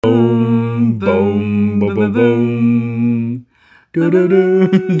Boom, boom, boom, boom, boom. I don't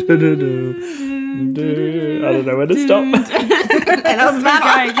know where to stop.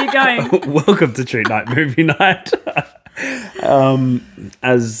 Keep going. Welcome to Treat Night Movie Night.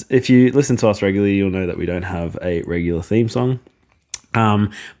 As if you listen to us regularly, you'll know that we don't have a regular theme song.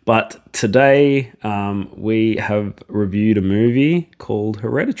 But today we have reviewed a movie called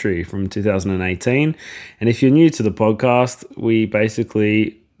Hereditary from 2018. And if you're new to the podcast, we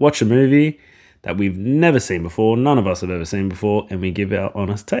basically watch a movie that we've never seen before, none of us have ever seen before, and we give our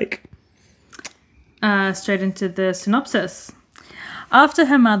honest take. Straight into the synopsis. After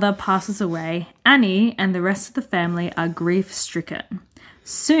her mother passes away, Annie and the rest of the family are grief-stricken.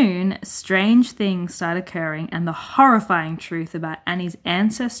 Soon, strange things start occurring, and the horrifying truth about Annie's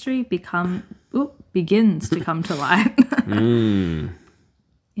ancestry begins to come to light.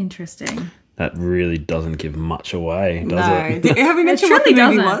 Interesting. That really doesn't give much away, does it? Have we mentioned what the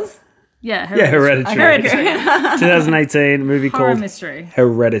movie was? Yeah, Hereditary. 2018 movie Horror called mystery.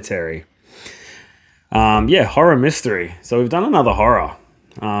 Hereditary. Horror mystery. So we've done another horror.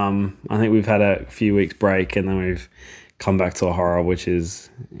 I think we've had a few weeks break, and then we've come back to a horror, which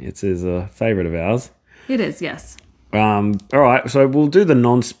is a favourite of ours. It is, yes. All right, so we'll do the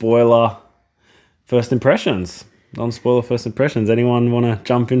non-spoiler first impressions. Non-spoiler first impressions. Anyone want to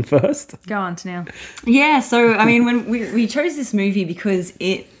jump in first? Go on, Tanil. Yeah, so I mean, when we chose this movie because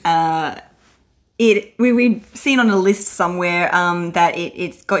we'd seen on a list somewhere that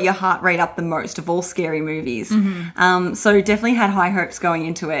it's got your heart rate up the most of all scary movies. Mm-hmm. So definitely had high hopes going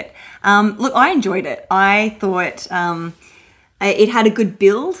into it. Look, I enjoyed it. I thought it had a good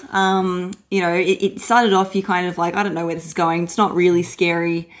build. It started off, you kind of like, I don't know where this is going. It's not really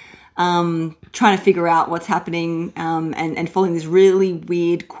scary. Trying to figure out what's happening and following this really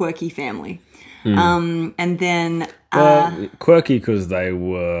weird, quirky family. And then... quirky because they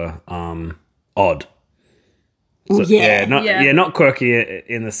were odd. So, not quirky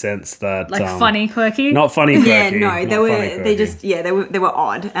in the sense that... Like funny quirky? Not funny quirky. Yeah, no, they were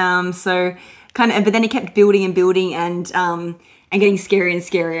odd. But then it kept building and building and getting scarier and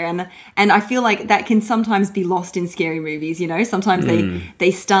scarier. And I feel like that can sometimes be lost in scary movies, you know? Sometimes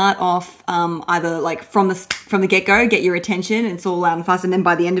they start off either like from the get-go, get your attention, and it's all loud and fast, and then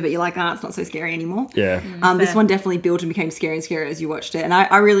by the end of it, you're like, it's not so scary anymore. Yeah. This one definitely built and became scarier and scarier as you watched it, and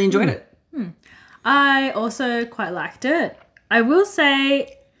I really enjoyed it. I also quite liked it. I will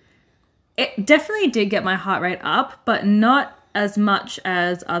say it definitely did get my heart rate up, but not as much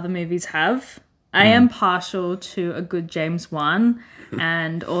as other movies have. I am partial to a good James Wan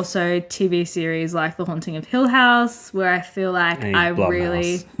and also TV series like The Haunting of Hill House, where I feel like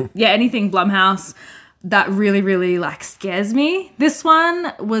anything Blumhouse that really, really like scares me. This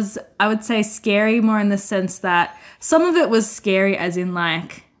one was, I would say, scary more in the sense that some of it was scary as in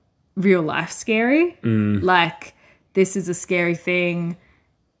like real life scary. Like this is a scary thing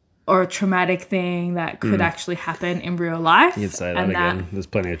or a traumatic thing that could actually happen in real life. You'd say that again. There's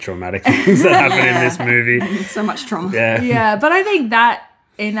plenty of traumatic things that happen in this movie. So much trauma. Yeah, but I think that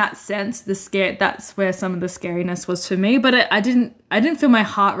in that sense, that's where some of the scariness was for me. But I didn't feel my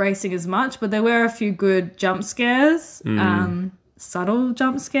heart racing as much. But there were a few good jump scares, subtle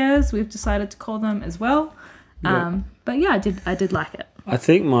jump scares. We've decided to call them as well. But yeah, I did like it. I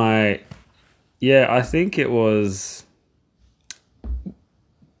think I think it was...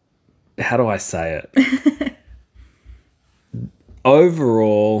 How do I say it?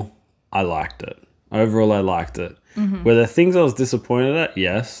 Overall, I liked it. Mm-hmm. Were there things I was disappointed at?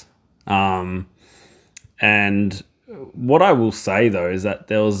 Yes. And what I will say, though, is that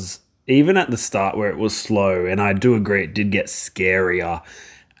there was, even at the start where it was slow, and I do agree it did get scarier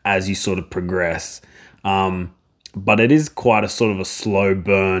as you sort of progress. But it is quite a sort of a slow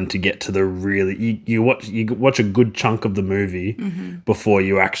burn to get to the really... You watch a good chunk of the movie before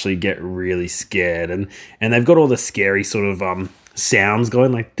you actually get really scared. And they've got all the scary sort of sounds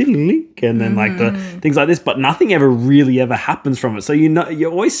going like... And then like the things like this. But nothing ever happens from it. So you're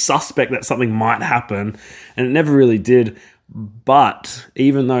always suspect that something might happen. And it never really did. But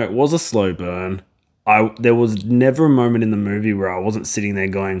even though it was a slow burn, there was never a moment in the movie where I wasn't sitting there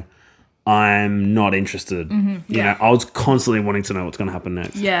going... I'm not interested. You know, I was constantly wanting to know what's going to happen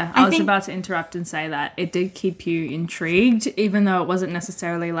next. Yeah, I was about to interrupt and say that it did keep you intrigued, even though it wasn't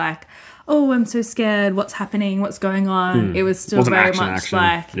necessarily like, oh, I'm so scared, what's happening, what's going on. It was still very much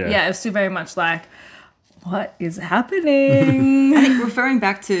like, it was still very much like, what is happening? I think referring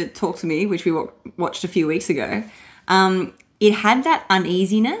back to Talk to Me, which we watched a few weeks ago, it had that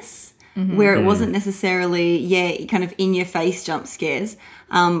uneasiness where it wasn't necessarily, kind of in your face jump scares.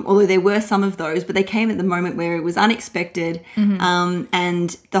 although there were some of those, but they came at the moment where it was unexpected,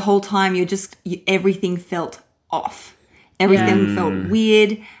 and the whole time everything felt off. Everything felt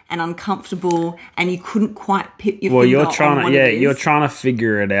weird and uncomfortable, and you couldn't quite put your finger on what it is. You're trying to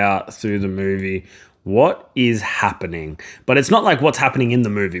figure it out through the movie. What is happening? But it's not like what's happening in the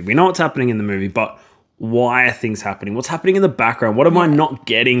movie. We know what's happening in the movie, but why are things happening? What's happening in the background? What am I not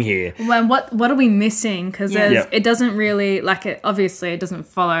getting here? Well, what are we missing? Because it doesn't really, obviously it doesn't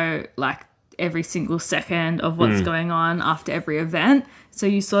follow, every single second of what's going on after every event. So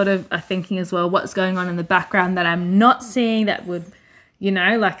you sort of are thinking as well, what's going on in the background that I'm not seeing that would,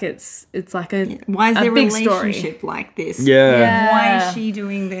 it's like a why is their big relationship story. like this? Yeah. Why is she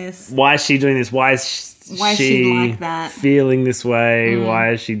doing this? Why is she doing this? Why is she like that? Feeling this way?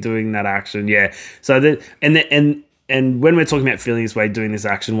 Why is she doing that action? Yeah. So and when we're talking about feeling this way, doing this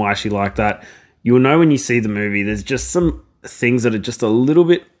action, why is she like that? You'll know when you see the movie. There's just some things that are just a little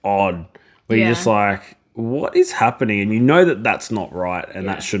bit odd, where you're just like, what is happening? And you know that that's not right, and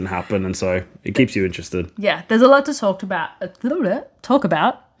that shouldn't happen, and so it keeps you interested. Yeah, there's a lot to talk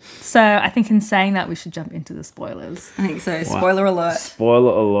about. So I think in saying that, we should jump into the spoilers. I think so. Spoiler alert.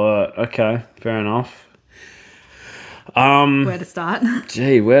 Spoiler alert. Okay, fair enough. Where to start?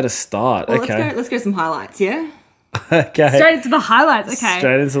 Where to start? Well, okay, let's go some highlights. Yeah. Okay. Straight into the highlights. Okay.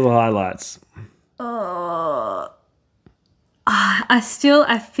 Straight into the highlights. I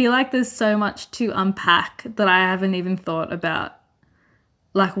feel like there's so much to unpack that I haven't even thought about,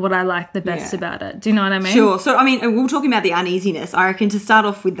 what I like the best about it. Do you know what I mean? Sure. So, we were talking about the uneasiness. I reckon to start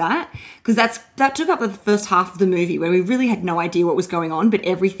off with that, because that took up the first half of the movie where we really had no idea what was going on, but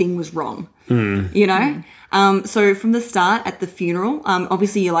everything was wrong. So from the start at the funeral,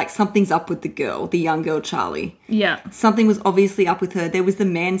 obviously you're like, something's up with the young girl, Charlie. Yeah. Something was obviously up with her. There was the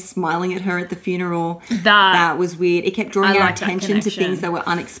man smiling at her at the funeral. That was weird. It kept drawing our attention to things that were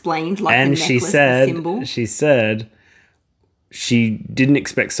unexplained, like the necklace, the symbol. She said she didn't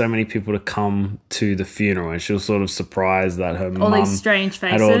expect so many people to come to the funeral, and she was sort of surprised that her mum all these strange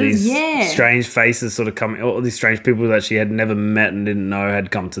faces. had all these strange faces sort of coming, all these strange people that she had never met and didn't know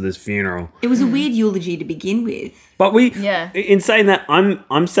had come to this funeral. It was a weird eulogy to begin with. But in saying that,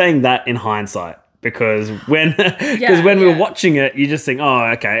 I'm saying that in hindsight. Because when we were watching it, you just think, oh,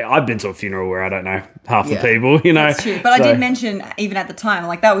 okay, I've been to a funeral where I don't know half the people, That's true. But I did mention, even at the time,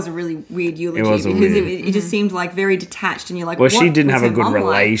 that was a really weird eulogy, it just seemed very detached, and you're like, well, she didn't have a good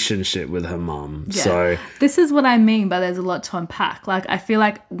relationship with her mum, so. This is what I mean by there's a lot to unpack. I feel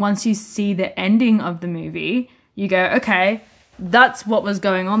like once you see the ending of the movie, you go, okay, that's what was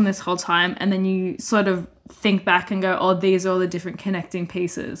going on this whole time, and then you sort of think back and go, oh, these are all the different connecting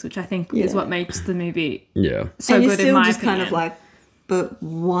pieces, which I think is what makes the movie so and good you're still in my just opinion. kind of like, but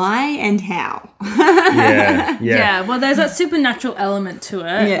why and how? Yeah, well, there's that supernatural element to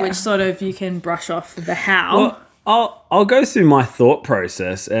it, which sort of you can brush off the how. Well, I'll go through my thought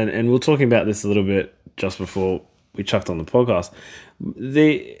process, and we're talking about this a little bit just before we chucked on the podcast.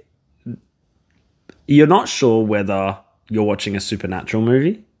 You're not sure whether you're watching a supernatural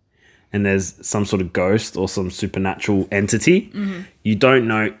movie and there's some sort of ghost or some supernatural entity. Mm-hmm. You don't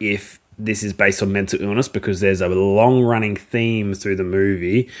know if this is based on mental illness, because there's a long-running theme through the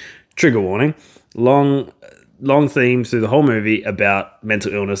movie. Trigger warning. Long theme through the whole movie about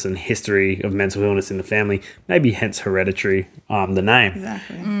mental illness and history of mental illness in the family. Maybe hence Hereditary, the name.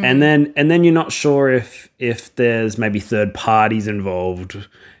 Exactly. And then you're not sure if there's maybe third parties involved,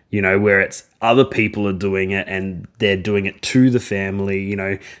 where it's other people are doing it and they're doing it to the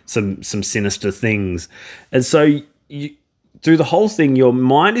family, some sinister things. And so through the whole thing, your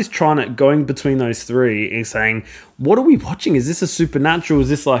mind is going between those three and saying, what are we watching? Is this a supernatural? Is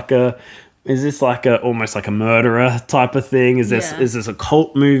this like almost like a murderer type of thing? Is this a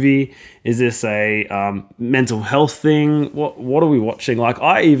cult movie? Is this a mental health thing? What are we watching?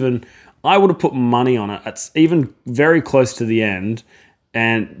 I would have put money on it. It's even very close to the end.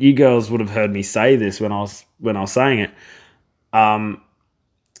 And you girls would have heard me say this when I was saying it. I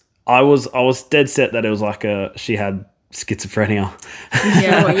was dead set that it was she had schizophrenia.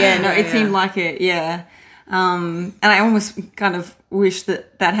 It seemed like it. Yeah. And I almost kind of wish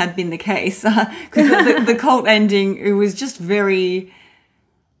that had been the case, because the cult ending, it was just very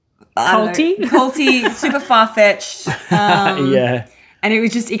culty, super far-fetched. And it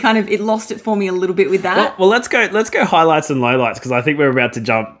was just, it lost it for me a little bit with that. Well, let's go highlights and lowlights, because I think we're about to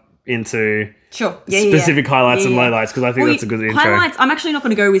jump into specific highlights and lowlights, because I think that's a good intro. Highlights, I'm actually not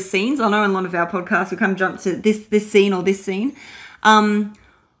going to go with scenes. I know in a lot of our podcasts we kind of jump to this scene or this scene. I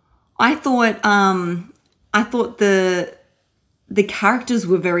thought the characters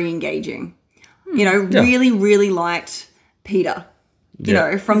were very engaging. Really, really liked Peter. You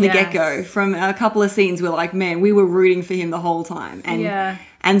Yeah. know, from the Yes. get-go, from a couple of scenes, we're like, man, we were rooting for him the whole time. And Yeah.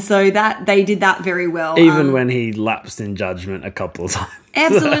 and so that they did that very well. Even when he lapsed in judgment a couple of times.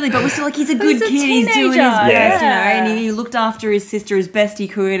 Absolutely, but we're still like, he's a good He's a kid. He's doing his teenager, best, yeah. and he looked after his sister as best he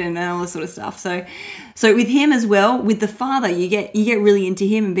could, and all this sort of stuff. So with him as well, with the father, you get really into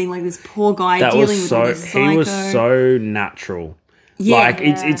him and being like this poor guy That dealing was with so all this psycho. he was so natural. Yeah. Like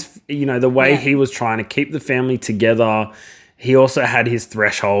it's the way Yeah. he was trying to keep the family together. He also had his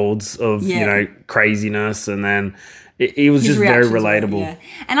thresholds of Yeah. craziness, and then he was His just very reactions were, relatable. yeah.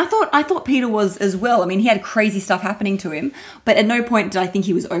 And I thought Peter was as well. I mean, he had crazy stuff happening to him, but at no point did I think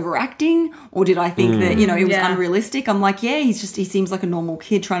he was overacting, or did I think that, it was Yeah. unrealistic. I'm like, yeah, he seems like a normal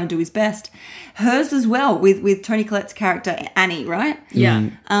kid trying to do his best. Hers as well, with Toni Collette's character Annie, right? Yeah.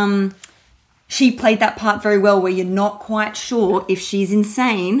 She played that part very well, where you're not quite sure if she's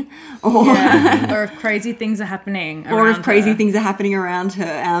insane or Or if crazy things are happening. or if around crazy her. things are happening around her.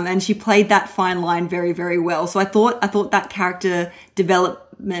 And she played that fine line very, very well. So I thought that character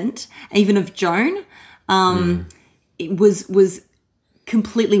development, even of Joan, it was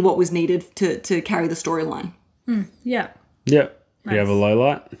completely what was needed to carry the storyline. Yeah. Yeah. You have a low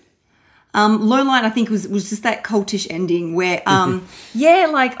light? Low light, I think, was just that cultish ending where,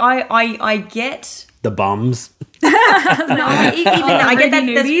 like I get. The bums. No, I get that.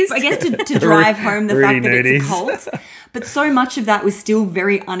 Rudy That's, nudies. I guess to drive home the Rudy fact that it's a nudies. cult, but so much of that was still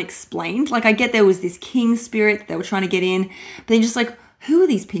very unexplained. Like, I get there was this king spirit that they were trying to get in, but then just like, who are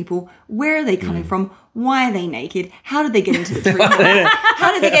these people? Where are they coming from? Why are they naked? How did they get into the treehouse?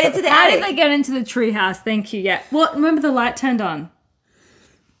 How did they get into the How attic? did they get into the treehouse? Thank you. Yeah. Well, remember the light turned on?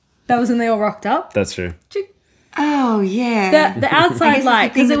 That was when they all rocked up. That's true. Oh yeah. The I guess outside it's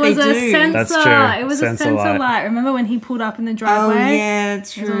light, the thing because it that was they a do. sensor. That's true. It was a Sensor sensor light. light. Remember when he pulled up in the Oh driveway? yeah,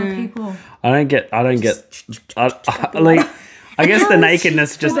 that's There's all the true. people. I don't get like I guess the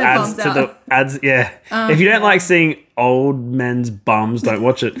nakedness just their adds bums to the out. adds if you don't like seeing old men's bums, don't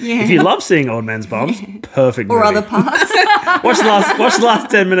watch it. Yeah. If you love seeing old men's bums, perfect Or movie. other parts. watch the last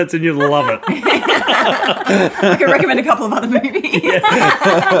 10 minutes and you'll love it. I can recommend a couple of other movies.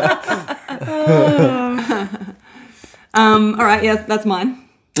 All right, yeah, that's mine.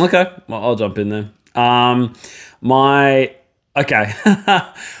 Okay, well, I'll jump in then. Okay.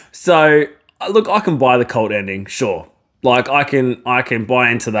 So look, I can buy the cult ending, sure. Like I can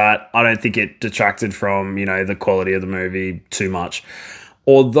buy into that. I don't think it detracted from, the quality of the movie too much.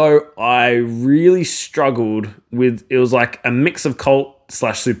 Although I really struggled with, it was like a mix of cult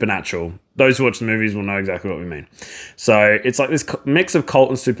 / supernatural. Those who watch the movies will know exactly what we mean. So it's like this mix of cult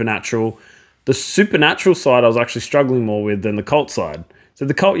and supernatural. The supernatural side I was actually struggling more with than the cult side. So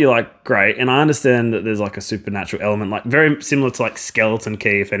the cult, you're like, great. And I understand that there's like a supernatural element, like very similar to like Skeleton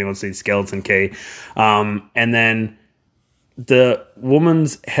Key, if anyone's seen Skeleton Key. And then the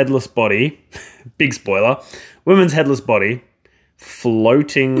woman's headless body, big spoiler, woman's headless body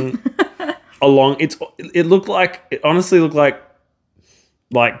floating along. It honestly looked like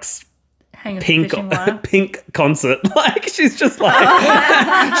Hang a pink fishing wire. pink concert. Like she's just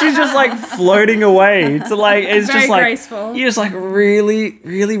like floating away. To like it's Very just like graceful. you're just like really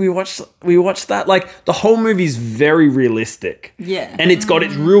we watched that. Like the whole movie's very realistic. Yeah. And it's got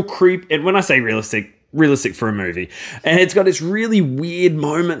its real creep. And when I say realistic for a movie, and it's got its really weird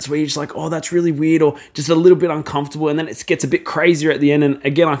moments where you're just like, oh, that's really weird, or just a little bit uncomfortable, and then it gets a bit crazier at the end. And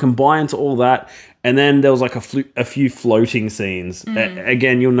again, I can buy into all that. And then there was like a few floating scenes.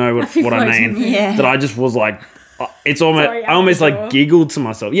 Again, you'll know what I floating, mean. yeah. That I just was like, it's almost Sorry, I almost out the door. like giggled to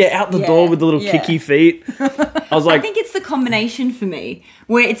myself. Yeah, out the Yeah, door with the little yeah. kicky feet. I was I like, think it's the combination for me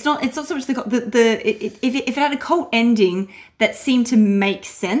where it's not so much if it had a cult ending that seemed to make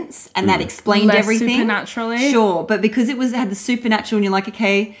sense and that explained Less everything supernaturally. sure, but because it had the supernatural and you're like,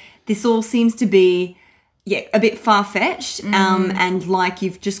 okay, this all seems to be a bit far-fetched, and like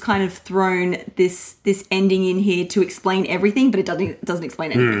you've just kind of thrown this ending in here to explain everything, but it doesn't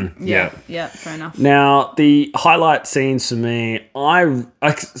explain anything. yeah. Fair enough. Now, the highlight scenes for me, I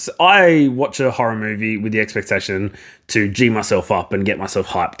watch a horror movie with the expectation to G myself up and get myself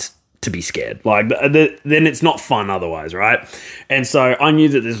hyped to be scared. Like, then it's not fun otherwise, right? And so I knew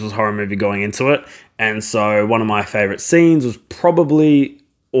that this was a horror movie going into it. And so one of my favorite scenes was probably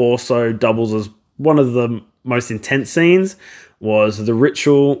also doubles as one of the most intense scenes was the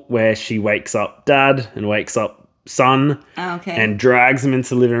ritual where she wakes up dad and wakes up son and drags him into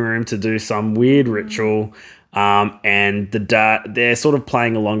the living room to do some weird ritual. And the dad, they're sort of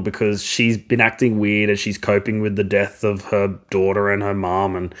playing along because she's been acting weird and she's coping with the death of her daughter and her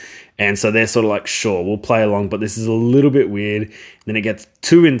mom. And so they're sort of like, sure, we'll play along, but this is a little bit weird. Then it gets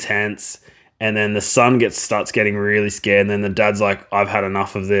too intense. and then the son starts getting really scared, and then the dad's like, I've had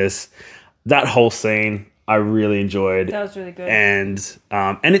enough of this. That whole scene I really enjoyed. That was really good. And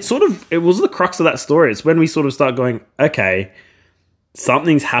it was the crux of that story. It's when we sort of start going, okay,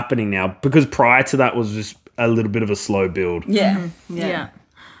 something's happening now, because prior to that was just a little bit of a slow build. Yeah. Yeah.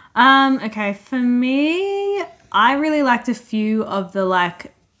 Okay, for me, I really liked a few of the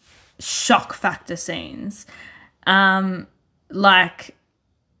like shock factor scenes. Like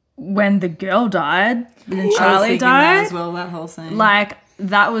when the girl died and Charlie died as well, that whole scene. like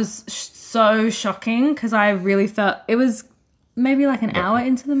that was so shocking, because I really thought it was maybe like an hour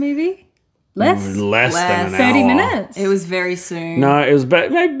into the movie. Less Than an 30 hour. minutes. It was very soon. No, it was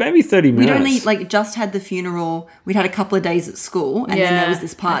maybe 30 minutes. We'd only like just had the funeral. We'd had a couple of days at school, and then there was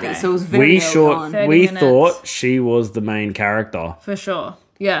this party. Okay. So it was very early on. 30 we minutes. thought she was the main character. For sure.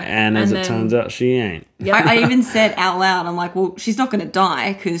 Yeah. And as it turns out, she ain't. I even said out loud, I'm like, well, she's not going to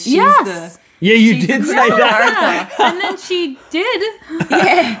die because she's Yes. Yeah, you she's did the say main that. character. And then she did.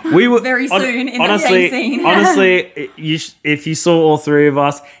 Yeah. We were Very soon in that honestly, same scene. honestly, if you saw all three of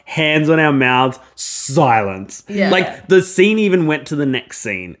us, hands on our mouths, silence. Yeah. Like the scene even went to the next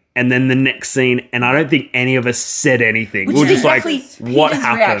scene, and then the next scene, and I don't think any of us said anything. Which we were is just exactly like, what Peter's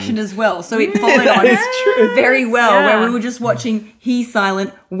happened? reaction as well. So it followed That on is true. very well, Yeah. where we were just watching. He's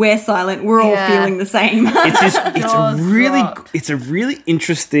silent, we're silent, we're all Yeah. feeling the same.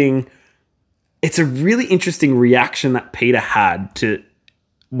 It's a really interesting reaction that Peter had to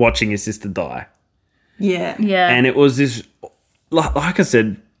watching his sister die. yeah. Yeah. And it was this, like I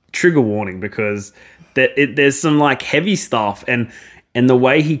said, trigger warning, because there's some like heavy stuff, and the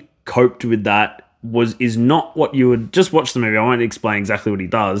way he coped with that is not what you would just watch the movie. I won't explain exactly what he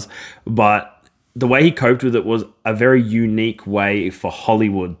does, but the way he coped with it was a very unique way for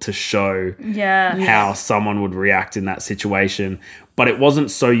Hollywood to show how someone would react in that situation. But it wasn't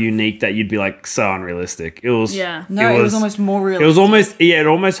so unique that you'd be like, so unrealistic. It was, No, it was almost more realistic. it was almost, it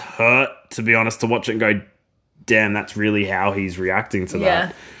almost hurt, to be honest, to watch it and go, damn, that's really how he's reacting to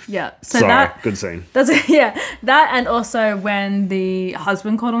that. Yeah. So Sorry, good scene. that's that, and also when the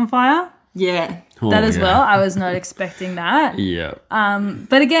husband caught on fire. Yeah. That as well. I was not expecting that. Yeah.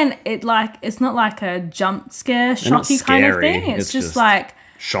 But again, it's not like a jump scare, not shocky kind of scary. thing. It's It's just just like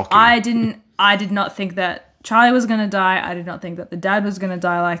shocking. I did not think that Charlie was gonna die. I did not think that the dad was gonna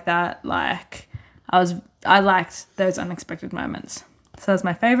die like that. Like I liked those unexpected moments. So that's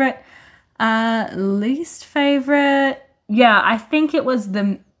my favorite. Least favorite. Yeah, I think it was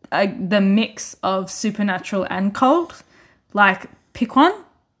the mix of supernatural and cult. Like, pick one.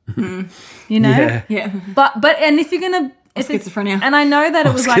 You know. Yeah. Yeah. But and if you're gonna schizophrenia. and I know that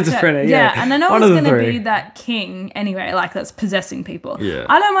it was like that, schizophrenia, yeah. and I know One it was of the gonna three. be that king anyway, like that's possessing people. Yeah.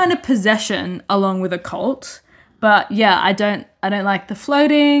 I don't mind a possession along with a cult, but yeah, I don't like the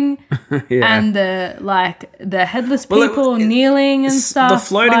floating Yeah. and the headless Well, people kneeling and stuff. The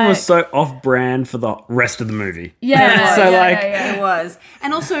floating like, was so off-brand for the rest of the movie. yeah, So, yeah, like- yeah. It was.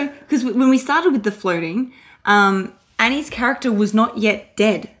 And also, because when we started with the floating, Annie's character was not yet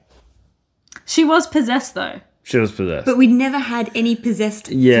dead. She was possessed though. She was possessed. But we never had any possessed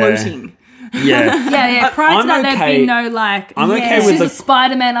Yeah. floating. Yeah. Yeah. Prior I'm to that, there'd okay- be no like. I'm okay it's with just the- a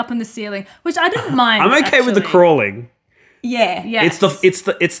Spider-Man up in the ceiling, which I didn't mind. I'm okay with the actually. crawling. Yeah. Yeah. It's the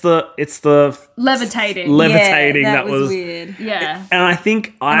levitating. levitating yeah, that was weird. Yeah. And I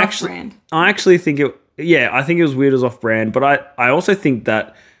think I off-brand. actually think it. Yeah, I think it was weird as off-brand, but I also think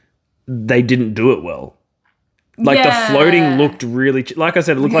that they didn't do it well. Like Yeah. the floating looked really, like I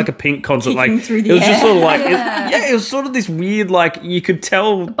said, it looked like a Pink concert. Like Kicking through it the was just air. sort of like, it was sort of this weird, like you could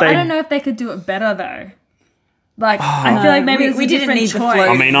tell. But I don't know if they could do it better though. Like I feel like maybe we- it's we a didn't different need the choice. float.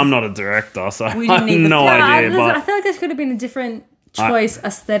 I mean, I'm not a director, so We I didn't have need the no float. idea. I But feel like there could have been a different choice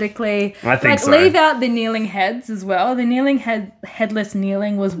aesthetically. I think like, so. leave out the kneeling heads as well. The kneeling headless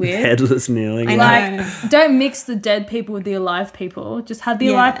kneeling was weird. headless kneeling. I like- know. Like, don't mix the dead people with the alive people. Just have the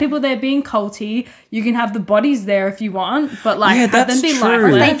Yeah. alive people there being culty. You can have the bodies there if you want, but like Yeah, have them that's be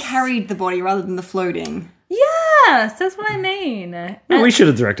true. They lifeless. carried the body rather than the floating. Yes, that's what I mean. we should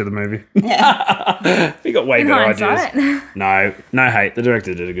have directed the movie. Yeah. We got way In better hindsight. ideas. No hate. The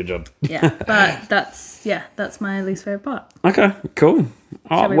director did a good job. Yeah, but that's my least favorite part. Okay, cool.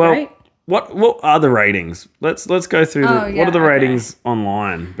 Oh, Shall we well, rate? what are the ratings? Let's go through Oh, what yeah, are the okay. ratings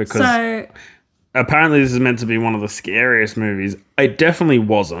online, because So apparently this is meant to be one of the scariest movies. It definitely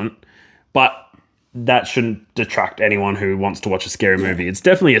wasn't, but that shouldn't detract anyone who wants to watch a scary movie. It's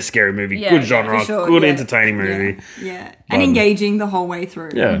definitely a scary movie. Yeah, Good yeah, genre, for sure, good yeah. entertaining movie. Yeah. And engaging the whole way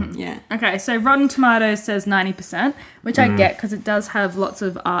through. Yeah. Yeah. okay, so Rotten Tomatoes says 90%, which I get because it does have lots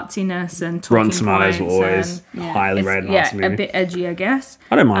of artsiness and talking Rotten Tomatoes will points always and highly it's, rated an yeah, artsy movie. a bit edgy, I guess.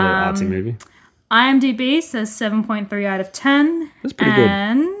 I don't mind an artsy movie. IMDb says 7.3 out of 10. That's pretty good.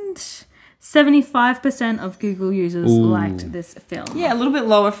 And 75% of Google users liked this film. Yeah, a little bit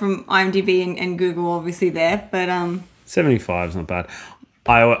lower from IMDb and Google, obviously, there. But 75 is not bad.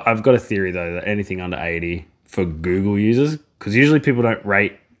 I've got a theory, though, that anything under 80 for Google users, because usually people don't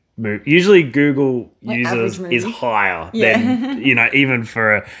rate. Usually Google users is higher than, even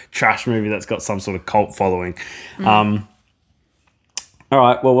for a trash movie that's got some sort of cult following. All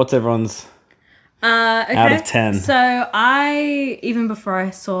right, well, what's everyone's Okay. out of 10? So even before I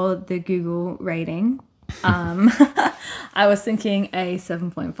saw the Google rating, I was thinking a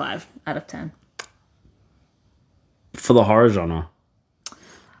 7.5 out of 10. For the horror genre?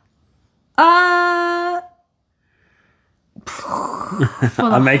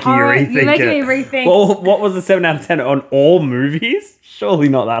 I'm making you rethink You're making it. me rethink. Well, what was the 7 out of 10 on all movies? Surely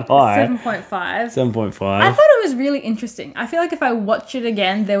not that high. 7.5. 7.5. I thought it was really interesting. I feel like if I watch it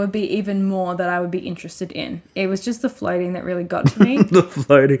again, there would be even more that I would be interested in. It was just the floating that really got to me. The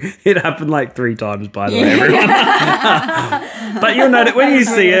floating. It happened like 3 times, by the way, everyone. But you'll notice when you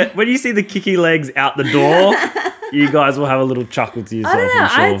see it, when you see the kicky legs out the door, you guys will have a little chuckle to yourself. I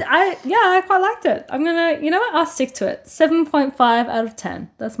don't know. I'm sure. I quite liked it. I'm gonna, you know what? I'll stick to it. 7.5 out of 10.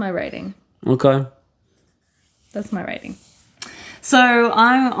 That's my rating. Okay. That's my rating. so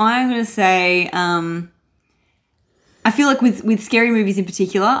I'm going to say, I feel like with scary movies in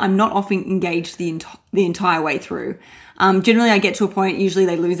particular, I'm not often engaged the entire way through. Generally, I get to a point, usually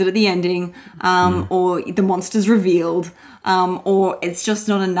they lose it at the ending, or the monster's revealed, or it's just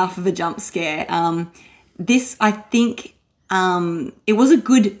not enough of a jump scare. This, I think, it was a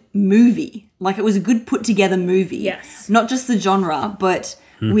good movie. Like, it was a good put together movie. Yes. Not just the genre, but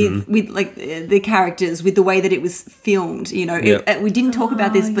with like the characters, with the way that it was filmed. You know, Yep. we didn't talk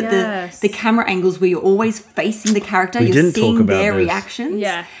about this, but yes. the camera angles where you're always facing the character, you're didn't seeing talk about their this. reactions,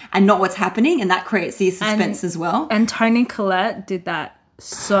 Yeah. and not what's happening, and that creates the suspense as well. And Toni Collette did that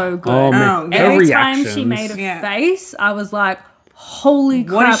so good. Oh, Oh, man. yeah. Her Every time she reactions. made a Yeah. face, I was like, holy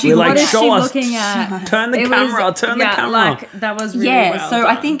What crap, is she We're looking like, what is she show us. looking at? Turn the It camera. was- Turn the camera. Like, that was really Yeah, well so done.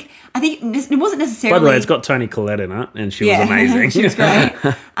 I think it wasn't necessarily. By the way, it's got Toni Collette in it, and she was Yeah, amazing. she was great.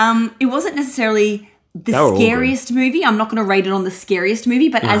 It wasn't necessarily the They were all scariest movie. I'm not going to rate it on the scariest movie,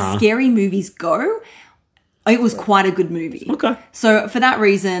 but as scary movies go, it was quite a good movie. Okay. So for that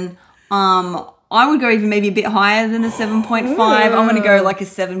reason, I would go even maybe a bit higher than the 7.5. I'm going to go like a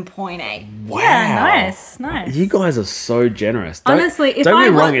 7.8. Wow. Yeah, nice. You guys are so generous. Honestly, if don't I get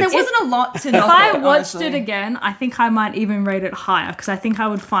me was- wrong, There it's- wasn't a lot to If knock I it, watched honestly. it again, I think I might even rate it higher because I think I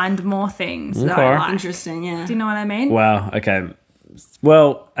would find more things that Okay. I like. Interesting, yeah. Do you know what I mean? Wow. Okay.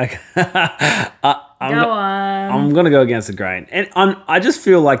 Well, okay. Go on. I'm gonna go against the grain, and I just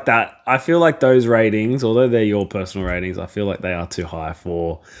feel like that. I feel like those ratings, although they're your personal ratings, I feel like they are too high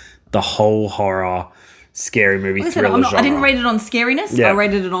for the whole horror, scary movie Listen, thriller genre. I didn't rate it on scariness. Yeah. I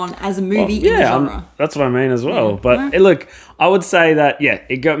rated it on as a movie in the Yeah, genre. that's what I mean as well. But look, I would say that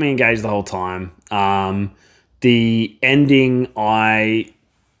it got me engaged the whole time. The ending, the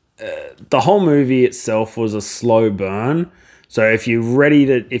whole movie itself was a slow burn. So if you're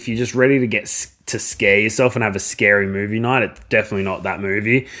just ready to to scare yourself and have a scary movie night, it's definitely not that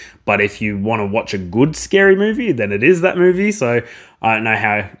movie. But if you want to watch a good scary movie, then it is that movie. So I don't know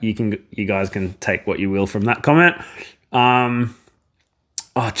how you guys can take what you will from that comment.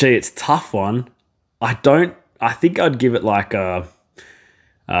 It's a tough one. I think I'd give it like a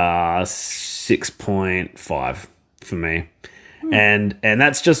 6.5 for me. And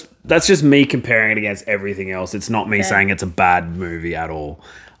that's just me comparing it against everything else. It's not me saying it's a bad movie at all.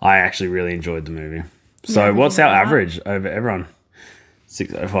 I actually really enjoyed the movie. So Yeah, what's we our can do that. average over everyone?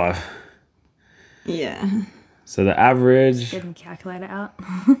 6.05. Yeah. So the average. Get the calculator out.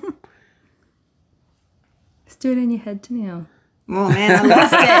 Let's do it in your head, Tennille. Oh, man, I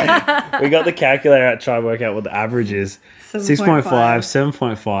lost it. We got the calculator out to try and work out what the average is. 6.5,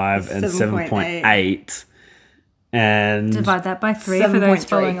 7.5, and 7.8. And Divide that by 3 for those 7.3.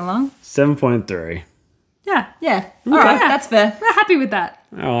 following along. 7.3. Yeah. Yeah. All right, that's fair. We're happy with that.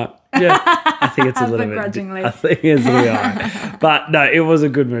 All right. Yeah, I think it's a little bit. Begrudgingly. I think it's a little high. But no, it was a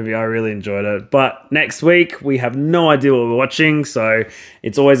good movie. I really enjoyed it. But next week, we have no idea what we're watching. So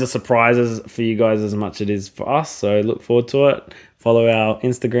it's always a surprise for you guys as much as it is for us. So look forward to it. Follow our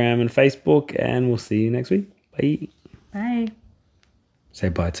Instagram and Facebook, and we'll see you next week. Bye. Bye. Say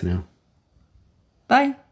bye to now. Bye.